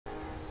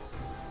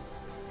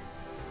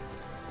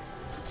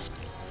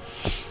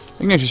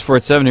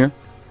Ignatius487 here.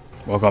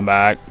 Welcome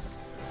back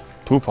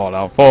to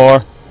Fallout 4,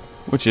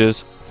 which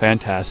is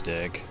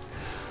fantastic.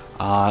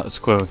 Let's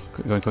go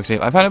and quick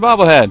save. I found a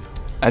bobblehead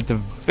at the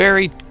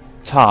very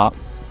top.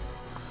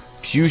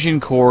 Fusion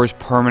cores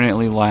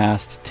permanently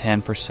last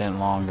 10%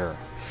 longer.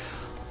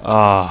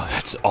 Oh,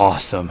 that's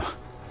awesome.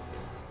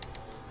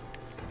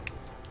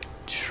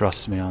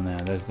 Trust me on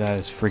that. That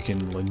is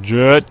freaking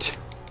legit.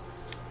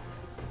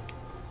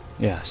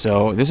 Yeah,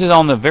 so this is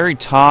on the very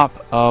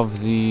top of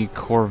the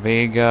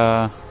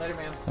Corvega. Later,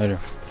 man. Later.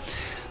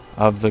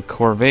 Of the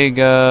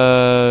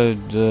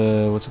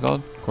Corvega. What's it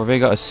called?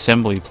 Corvega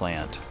assembly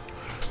plant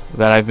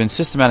that I've been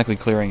systematically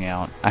clearing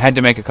out. I had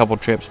to make a couple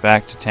trips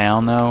back to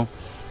town, though.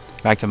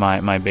 Back to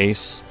my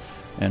base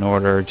in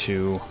order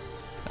to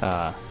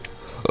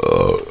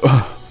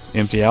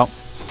empty out.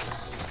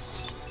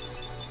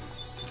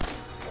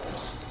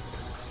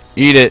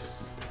 Eat it.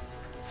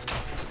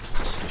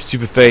 You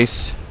stupid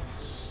face.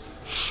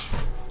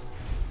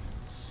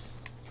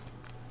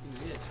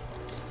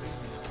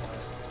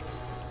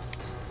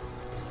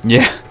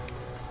 Yeah.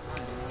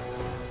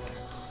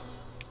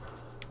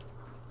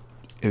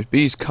 It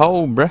bees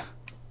cold, bruh.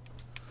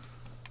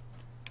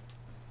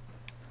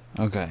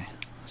 Okay.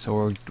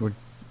 So we're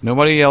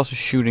nobody else is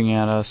shooting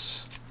at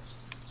us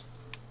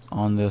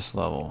on this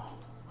level.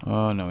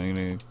 Oh no,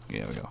 yeah,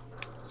 we go.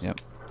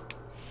 Yep.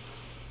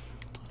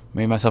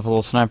 Made myself a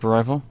little sniper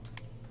rifle.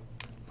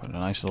 Put a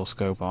nice little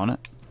scope on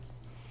it.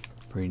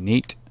 Pretty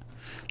neat.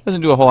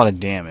 Doesn't do a whole lot of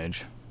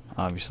damage,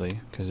 obviously,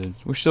 because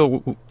we're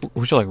still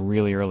like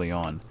really early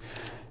on.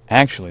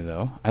 Actually,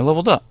 though, I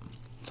leveled up.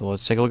 So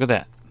let's take a look at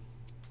that.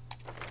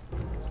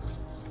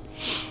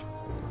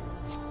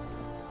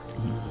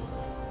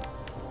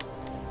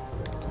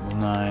 Level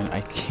 9.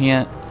 I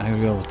can't. I gotta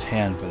be level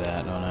 10 for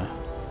that, don't I?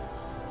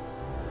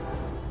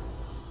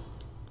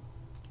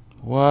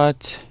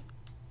 What?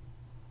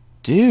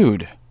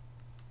 Dude.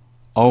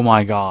 Oh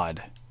my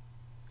god.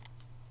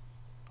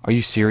 Are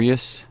you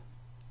serious?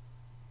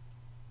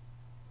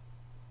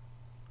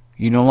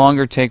 You no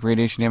longer take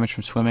radiation damage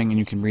from swimming and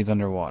you can breathe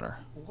underwater.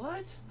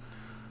 What?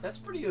 That's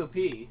pretty OP.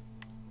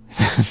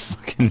 That's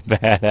fucking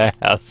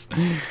badass.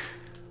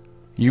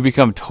 You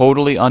become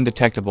totally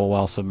undetectable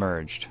while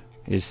submerged.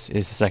 Is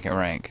the second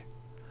rank.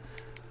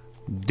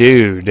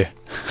 Dude.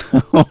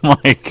 Oh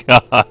my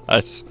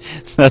gosh.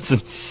 That's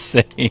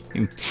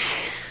insane.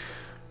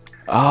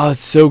 Oh,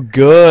 it's so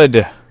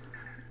good.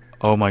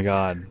 Oh my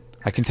god.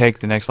 I can take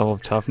the next level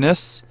of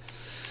toughness.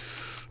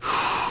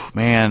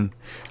 Man,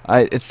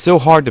 it's so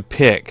hard to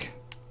pick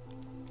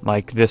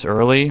like this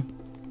early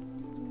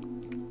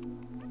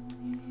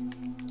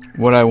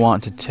what I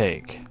want to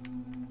take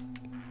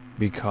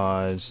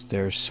because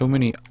there's so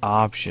many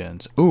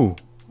options. Ooh,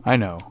 I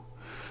know.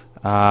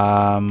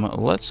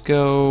 Let's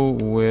go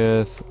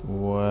with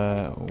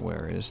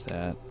where is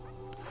that?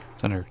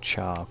 It's under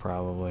Cha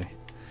probably.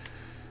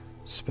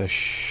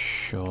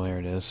 Special, there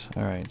it is.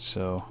 Alright,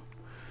 so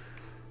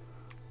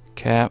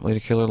Cap, Lady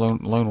Killer,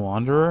 Lone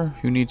Wanderer?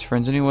 Who needs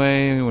friends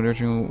anyway?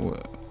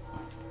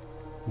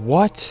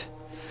 What?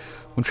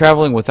 When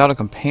traveling without a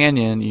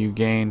companion, you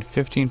gain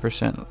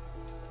 15%.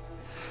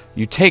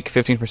 You take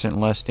 15%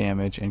 less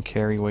damage, and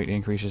carry weight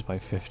increases by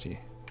 50.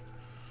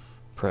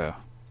 Pro.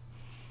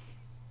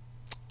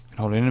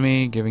 Hold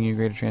enemy, giving you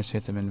greater chance to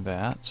hit them in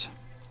VATS.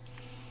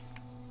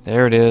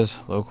 There it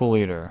is. Local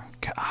leader.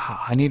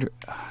 I need...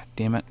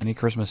 damn it. I need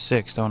Christmas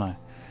 6, don't I?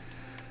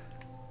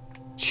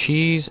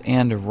 Cheese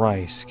and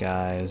rice,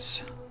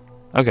 guys.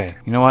 Okay,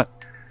 you know what?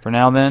 For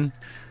now then,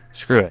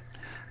 screw it.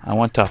 I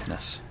want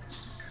toughness.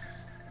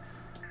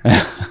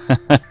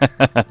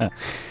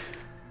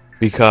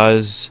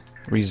 Because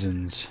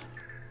reasons.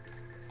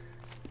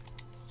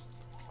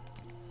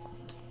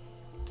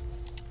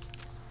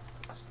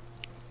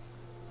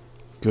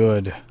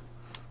 Good.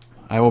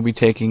 I will be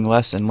taking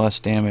less and less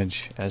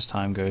damage as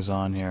time goes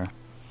on here.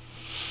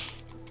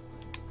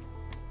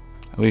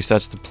 At least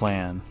that's the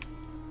plan.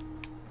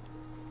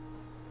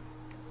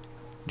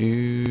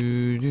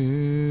 Do.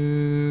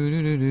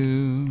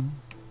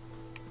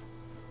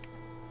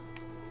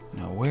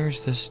 Now,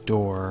 where's this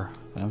door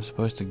that I'm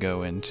supposed to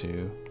go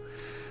into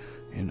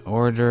in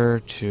order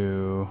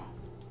to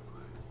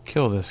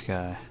kill this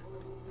guy?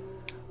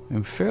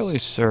 I'm fairly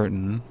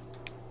certain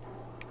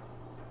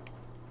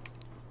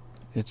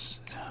it's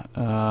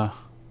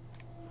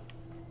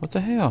what the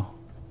hell?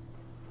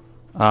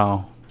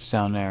 Oh, it's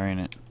down there,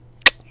 ain't it?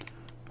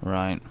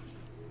 Right.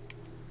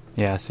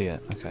 Yeah, I see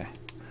it. Okay.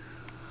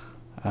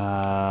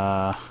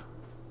 There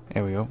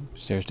we go.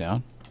 Stairs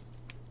down.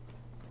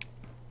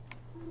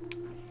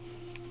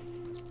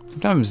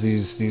 Sometimes the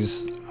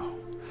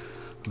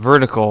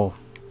vertical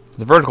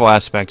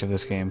aspect of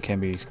this game can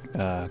be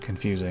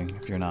confusing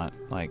if you're not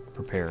like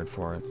prepared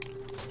for it.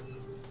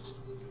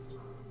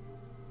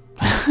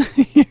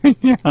 You're in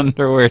your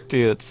underwear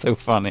too. It's so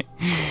funny.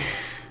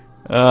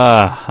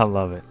 I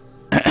love it.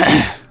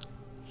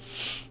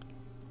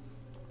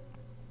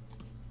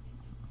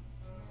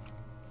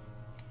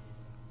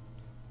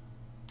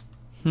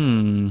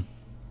 There's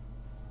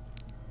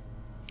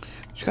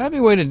gotta be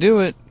a way to do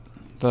it.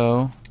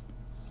 though,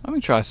 let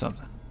me try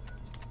something.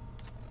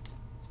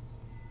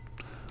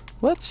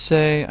 Let's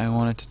say I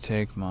wanted to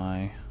take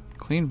my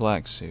clean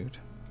black suit.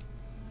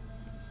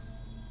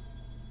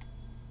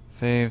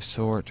 Fave,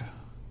 sort.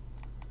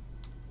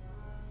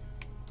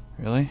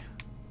 Really?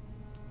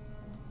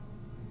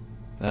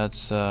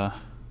 That's, I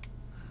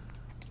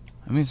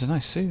mean, it's a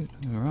nice suit,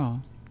 don't get me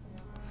wrong.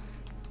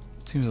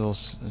 Seems a little,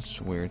 it's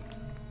weird.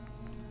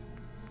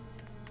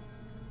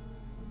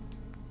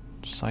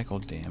 Cycle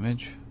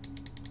damage?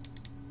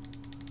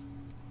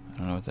 I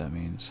don't know what that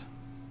means.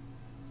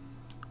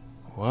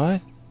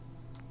 What?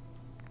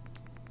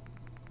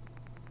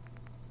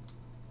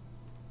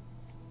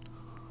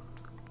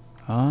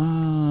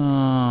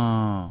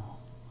 Oh.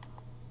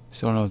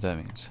 Still don't know what that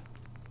means.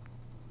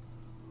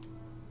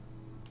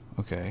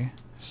 Okay.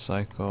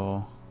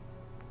 Cycle.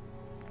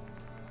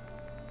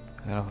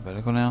 Is that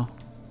alphabetical now?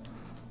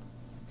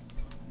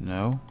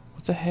 No.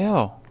 What the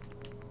hell?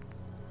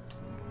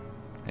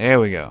 There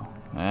we go.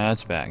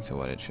 That's back to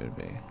what it should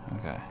be.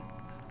 Okay.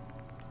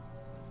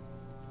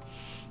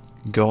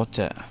 Got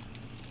it.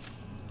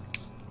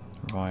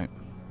 Right.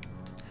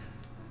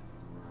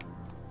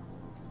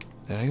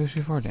 Did I go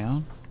too far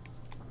down?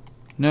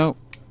 Nope.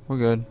 We're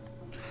good.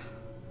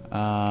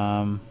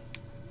 There's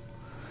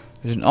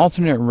an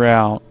alternate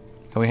route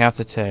that we have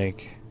to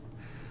take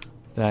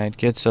that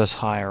gets us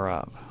higher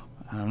up.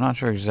 I'm not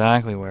sure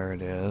exactly where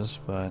it is,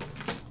 but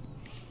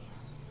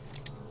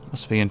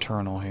must be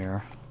internal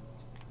here.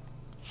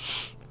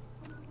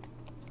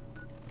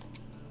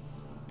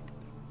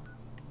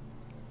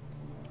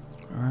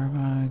 Where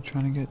am I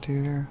trying to get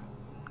to here?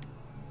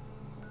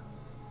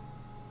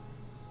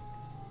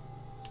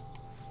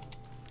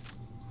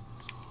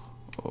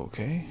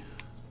 Okay.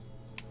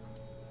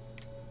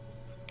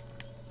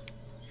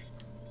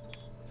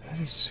 That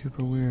is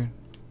super weird.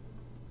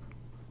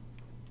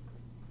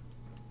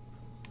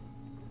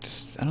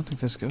 I don't think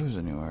this goes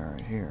anywhere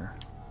right here.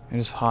 It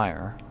is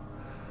higher.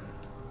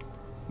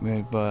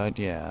 But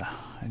yeah,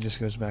 it just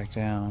goes back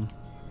down.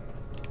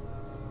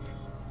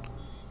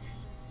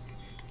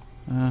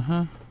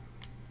 Uh-huh.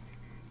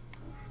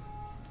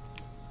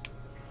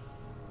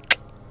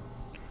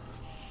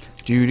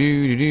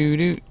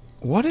 Do.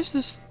 What is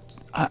this?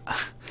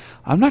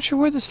 I'm not sure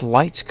where this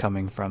light's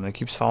coming from that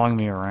keeps following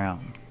me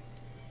around.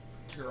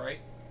 To your right.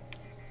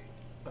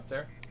 Up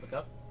there. Look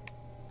up.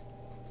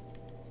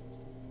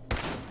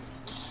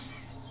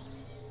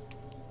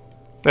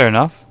 Fair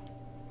enough.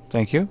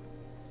 Thank you.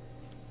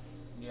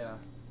 Yeah.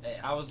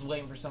 I was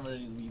waiting for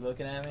somebody to be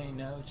looking at me.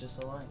 No, it's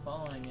just a light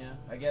following you.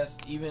 I guess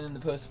even in the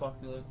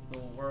post-apocalyptic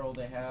world,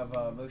 they have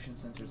motion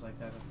sensors like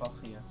that to follow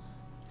you.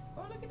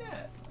 Oh, look at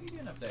that. What are you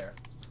doing up there?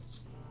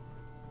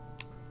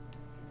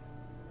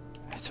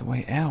 That's a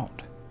way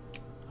out.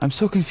 I'm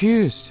so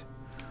confused.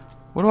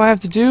 What do I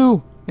have to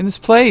do in this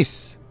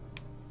place?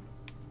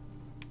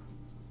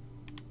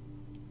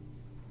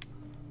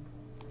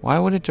 Why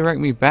would it direct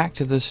me back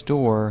to this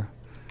door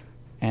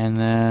and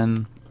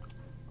then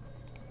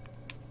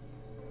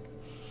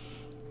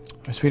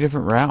there's a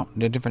different route,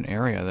 a different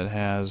area that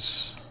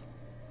has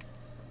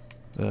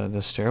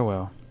the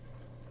stairwell.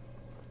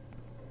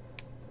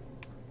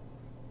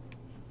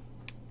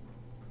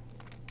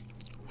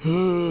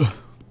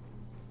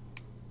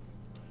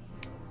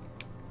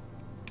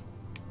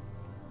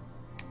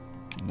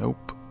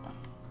 Nope.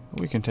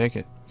 We can take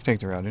it. We can take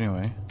the route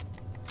anyway.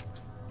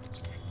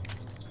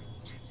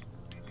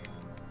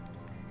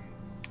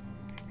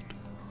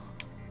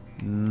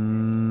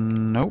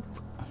 Nope.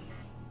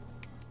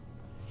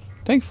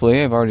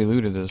 Thankfully, I've already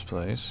looted this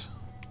place.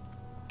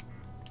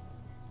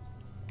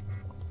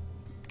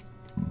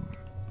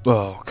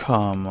 Oh,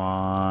 come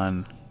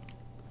on.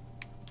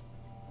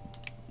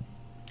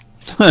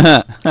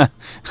 Yeah,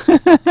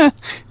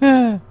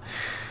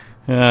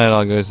 it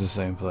all goes to the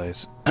same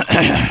place.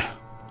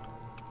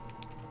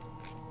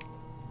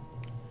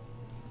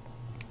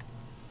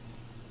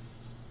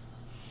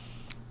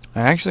 I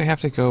actually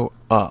have to go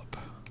up,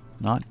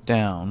 not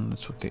down.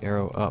 That's what the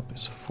arrow up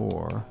is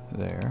for,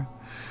 there.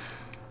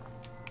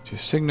 To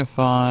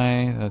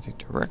signify that the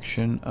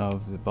direction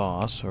of the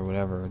boss, or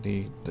whatever,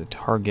 the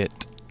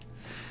target,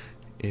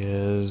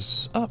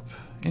 is up,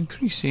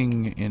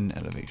 increasing in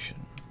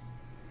elevation,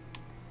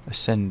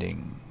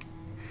 ascending,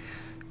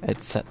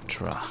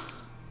 etc.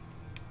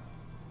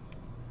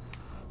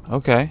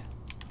 Okay.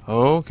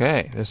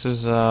 Okay. This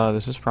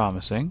is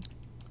promising.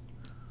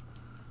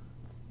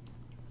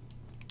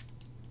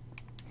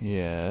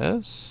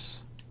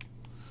 Yes.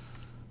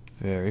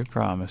 Very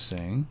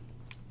promising.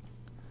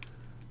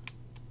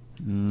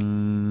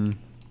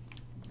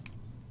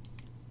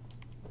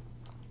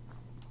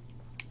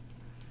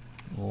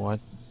 What?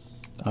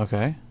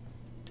 Okay.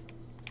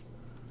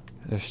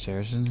 There's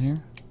stairs in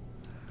here?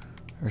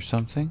 Or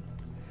something?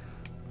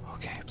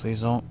 Okay,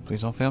 please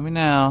don't fail me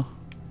now.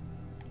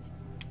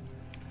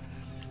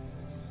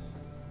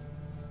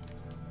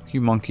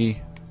 You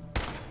monkey.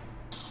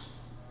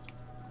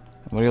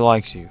 Nobody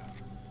likes you.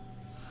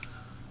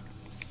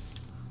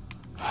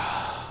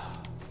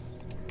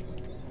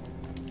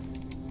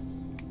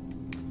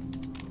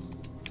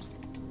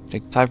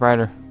 Take the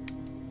typewriter.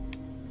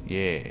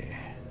 Yeah.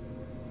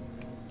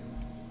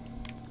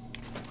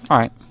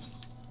 Alright.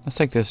 Let's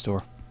take this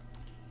door.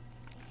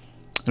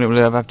 I don't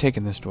believe I've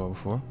taken this door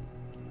before.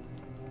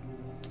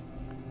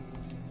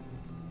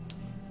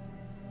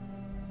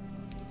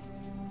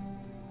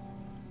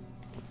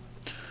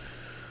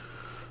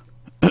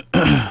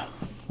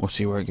 We'll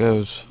see where it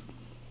goes.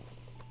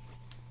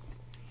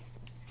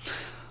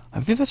 I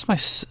believe that's my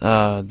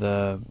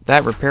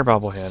that repair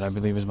bobblehead. I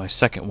believe is my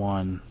second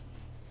one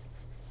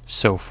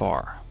so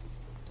far.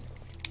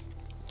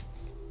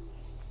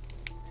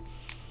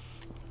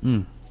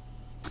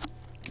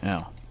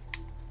 Now,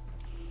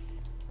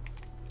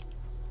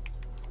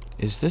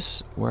 is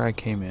this where I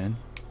came in?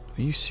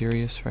 Are you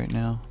serious right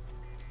now?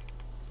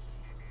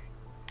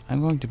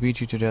 I'm going to beat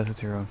you to death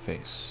with your own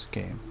face,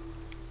 game.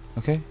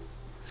 Okay?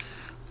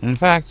 And in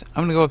fact,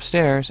 I'm going to go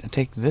upstairs and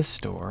take this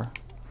door,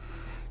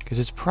 because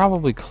it's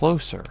probably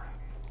closer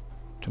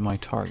to my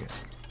target.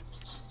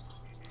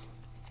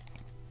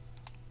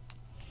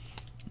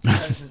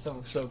 This is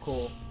something so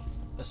cool.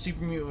 A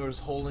super mutant was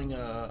holding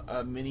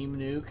a mini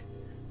nuke,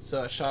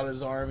 so I shot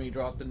his arm, he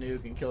dropped the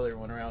nuke, and killed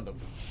everyone around him.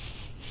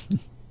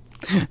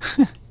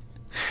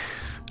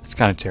 It's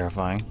kind of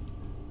terrifying.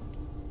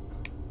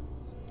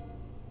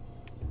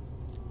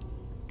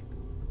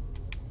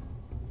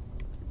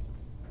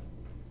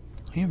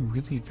 I am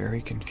really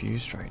very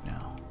confused right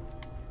now.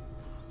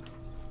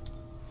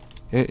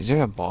 Is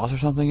there a boss or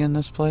something in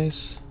this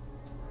place?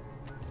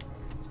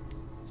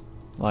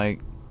 Like,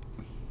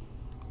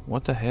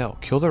 what the hell?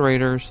 Kill the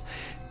raiders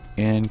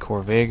in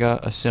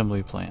Corvega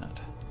assembly plant.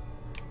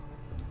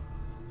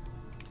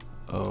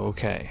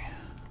 Okay.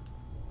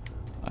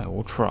 I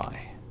will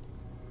try.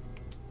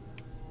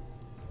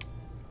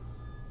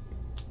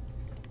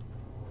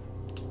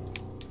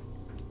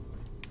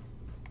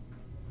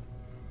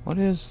 What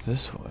is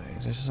this way?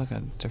 This is like a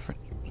different,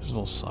 this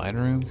little side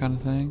room kind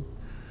of thing.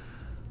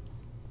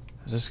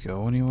 Does this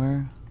go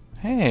anywhere?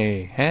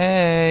 Hey,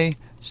 hey!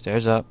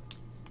 Stairs up.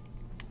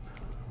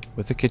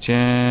 With the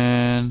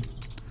kitchen.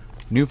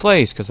 New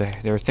place, because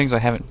there are things I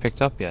haven't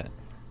picked up yet.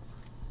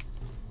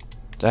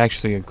 It's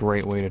actually a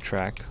great way to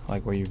track,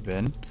 like, where you've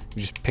been.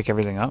 You just pick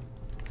everything up.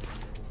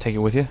 Take it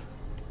with you.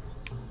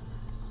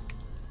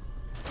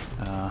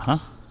 Uh-huh.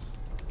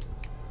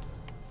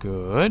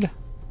 Good.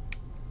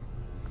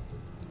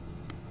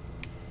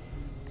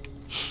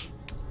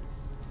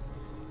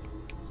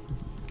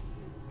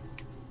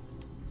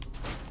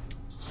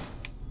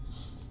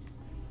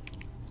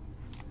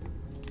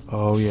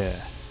 Oh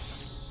yeah.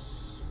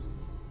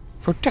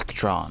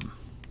 Protectron.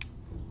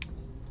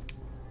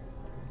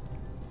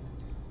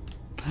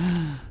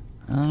 I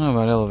don't know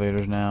about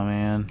elevators now,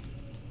 man.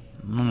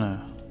 I don't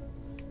know.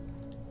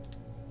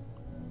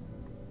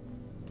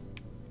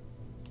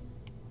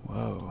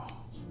 Whoa.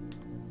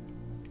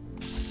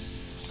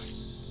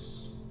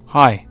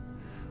 Hi.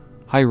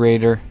 Hi,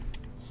 Raider.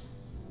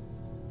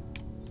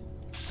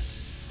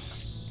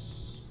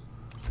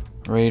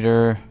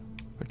 Raider.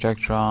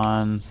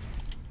 Protectron.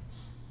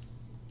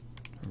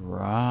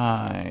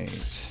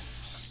 Right.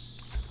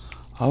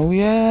 Oh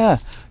yeah,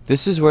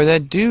 this is where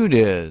that dude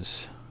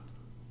is.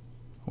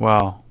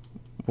 Well,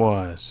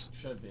 was.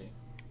 Should be.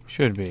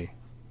 Should be.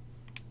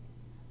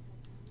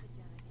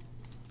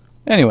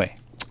 Anyway,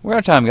 we're out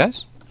of time,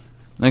 guys.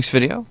 Next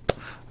video.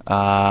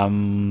 I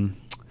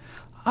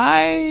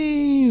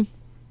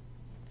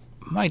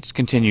might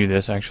continue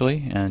this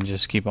actually and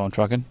just keep on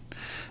trucking.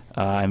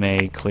 I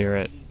may clear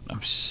it.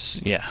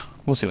 Yeah,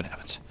 we'll see what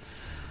happens.